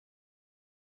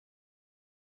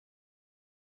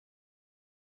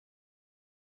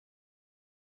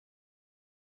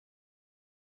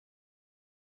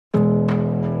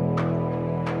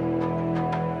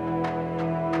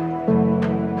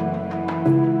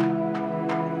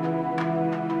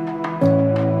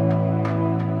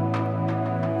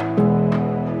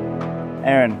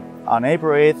On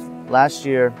April 8th last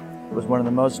year was one of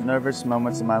the most nervous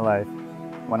moments of my life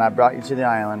when I brought you to the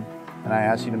island and I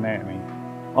asked you to marry me,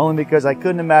 only because I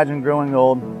couldn't imagine growing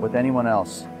old with anyone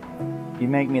else. You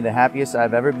make me the happiest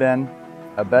I've ever been,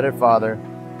 a better father,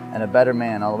 and a better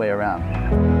man all the way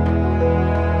around.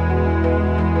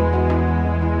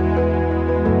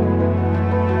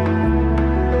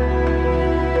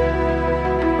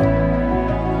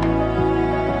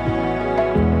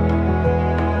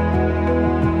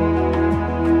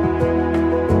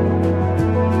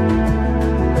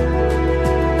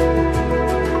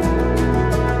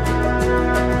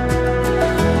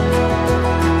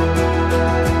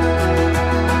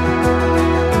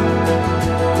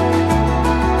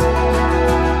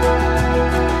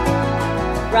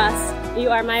 You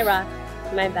are my rock,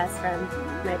 my best friend,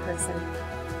 my person.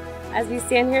 As we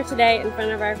stand here today in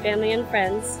front of our family and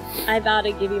friends, I vow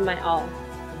to give you my all.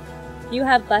 You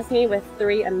have blessed me with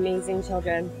 3 amazing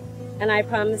children, and I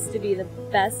promise to be the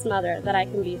best mother that I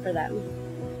can be for them.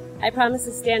 I promise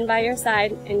to stand by your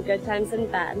side in good times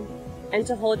and bad, and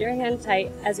to hold your hand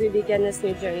tight as we begin this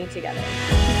new journey together.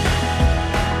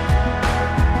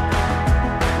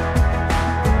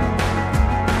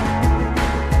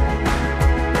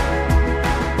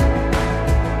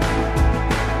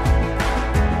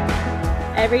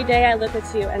 Every day I look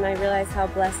at you and I realize how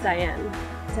blessed I am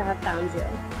to have found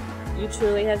you. You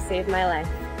truly have saved my life.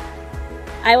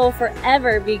 I will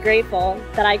forever be grateful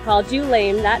that I called you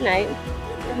lame that night,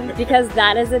 because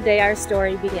that is the day our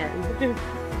story began.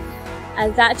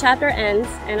 As that chapter ends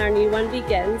and our new one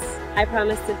begins, I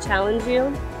promise to challenge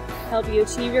you, help you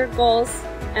achieve your goals,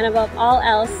 and above all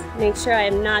else, make sure I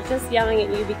am not just yelling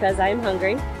at you because I am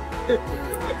hungry.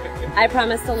 I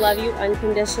promise to love you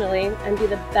unconditionally and be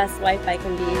the best wife I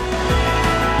can be.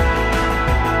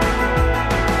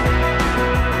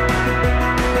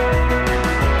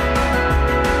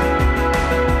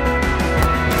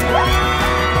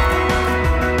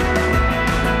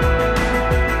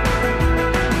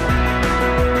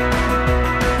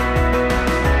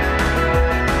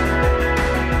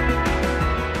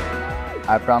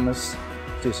 I promise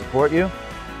to support you,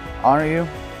 honor you,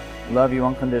 love you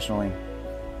unconditionally.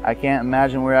 I can't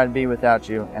imagine where I'd be without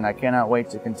you, and I cannot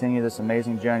wait to continue this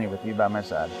amazing journey with you by my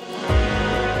side.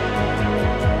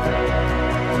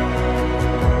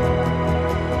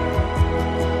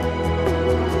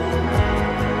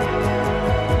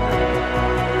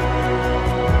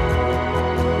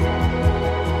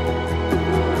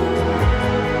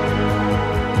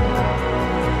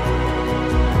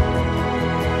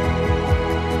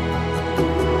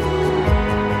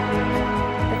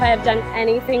 If I have done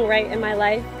anything right in my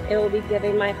life, it will be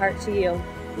giving my heart to you,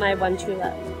 my one true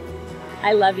love.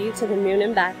 I love you to the moon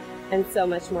and back, and so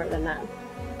much more than that.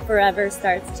 Forever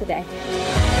starts today.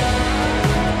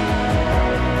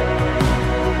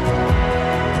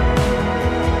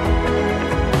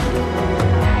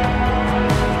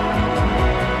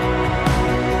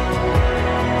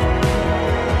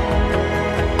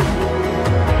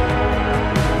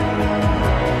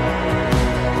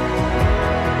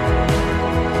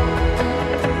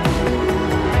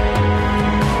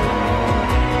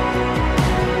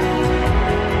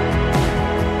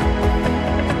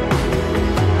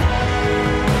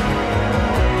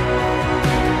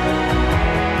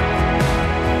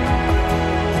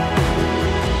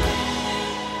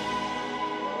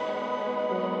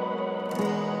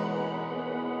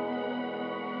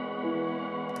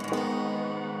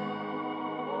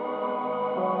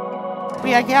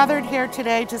 We are gathered here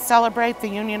today to celebrate the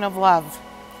union of love.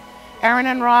 Erin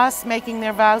and Ross making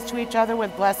their vows to each other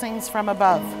with blessings from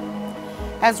above.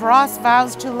 As Ross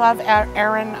vows to love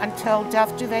Erin until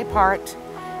death do they part,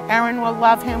 Erin will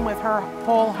love him with her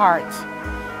whole heart.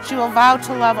 She will vow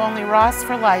to love only Ross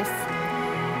for life,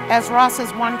 as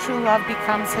Ross's one true love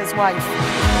becomes his wife.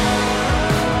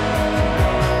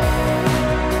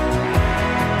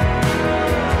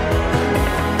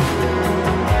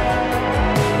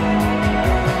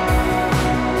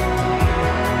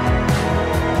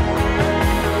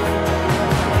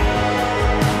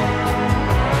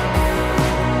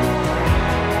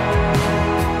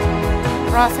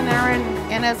 Ross and Erin,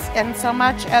 and so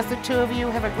much as the two of you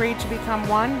have agreed to become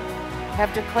one,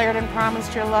 have declared and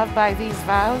promised your love by these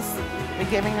vows, the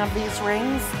giving of these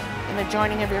rings, and the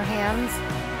joining of your hands,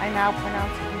 I now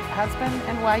pronounce you husband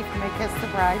and wife, and may kiss the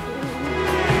bride.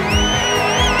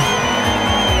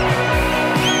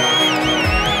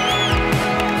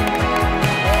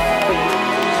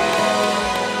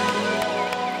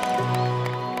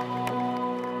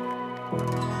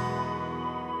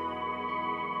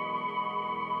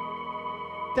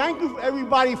 Thank you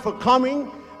everybody for coming.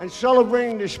 and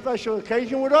celebrating this special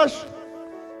occasion with us,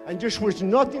 and just was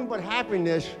nothing but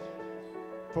happiness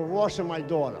for Ross and my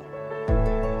daughter.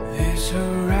 This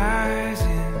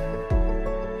horizon,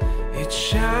 it's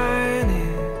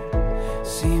shining.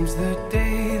 Seems the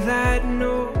daylight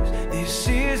knows this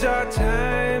is our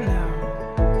time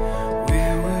now.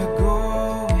 Where we're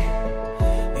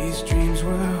going, these dreams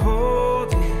we're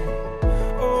holding.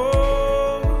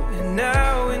 Oh, and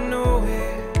now we know it.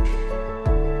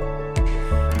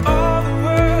 All the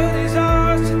world is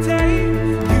ours to take.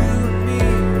 You and me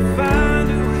will find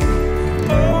a way.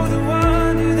 Oh, the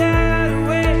wonder that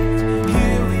awaits.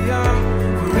 Here we are,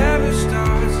 forever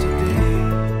starts today.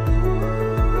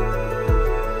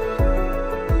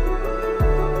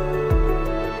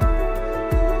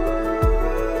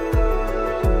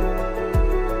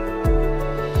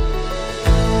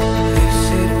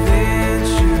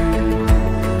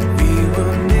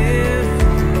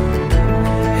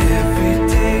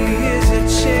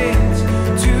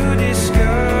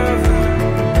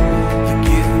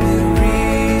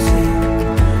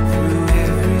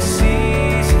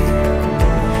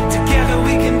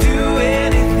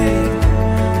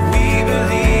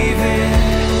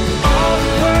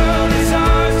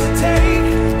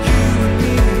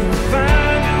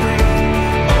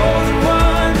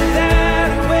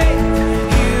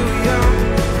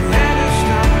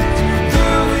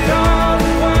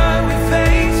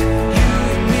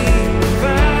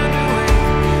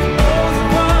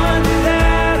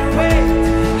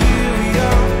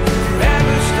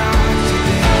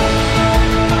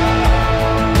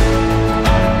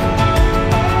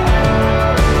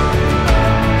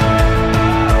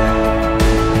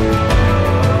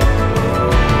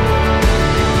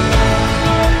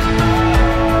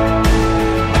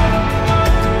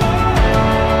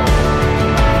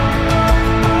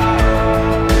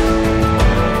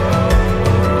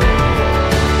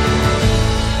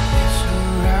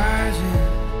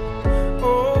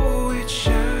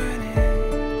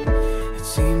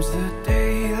 Seems the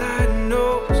daylight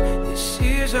knows this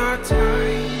is our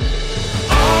time.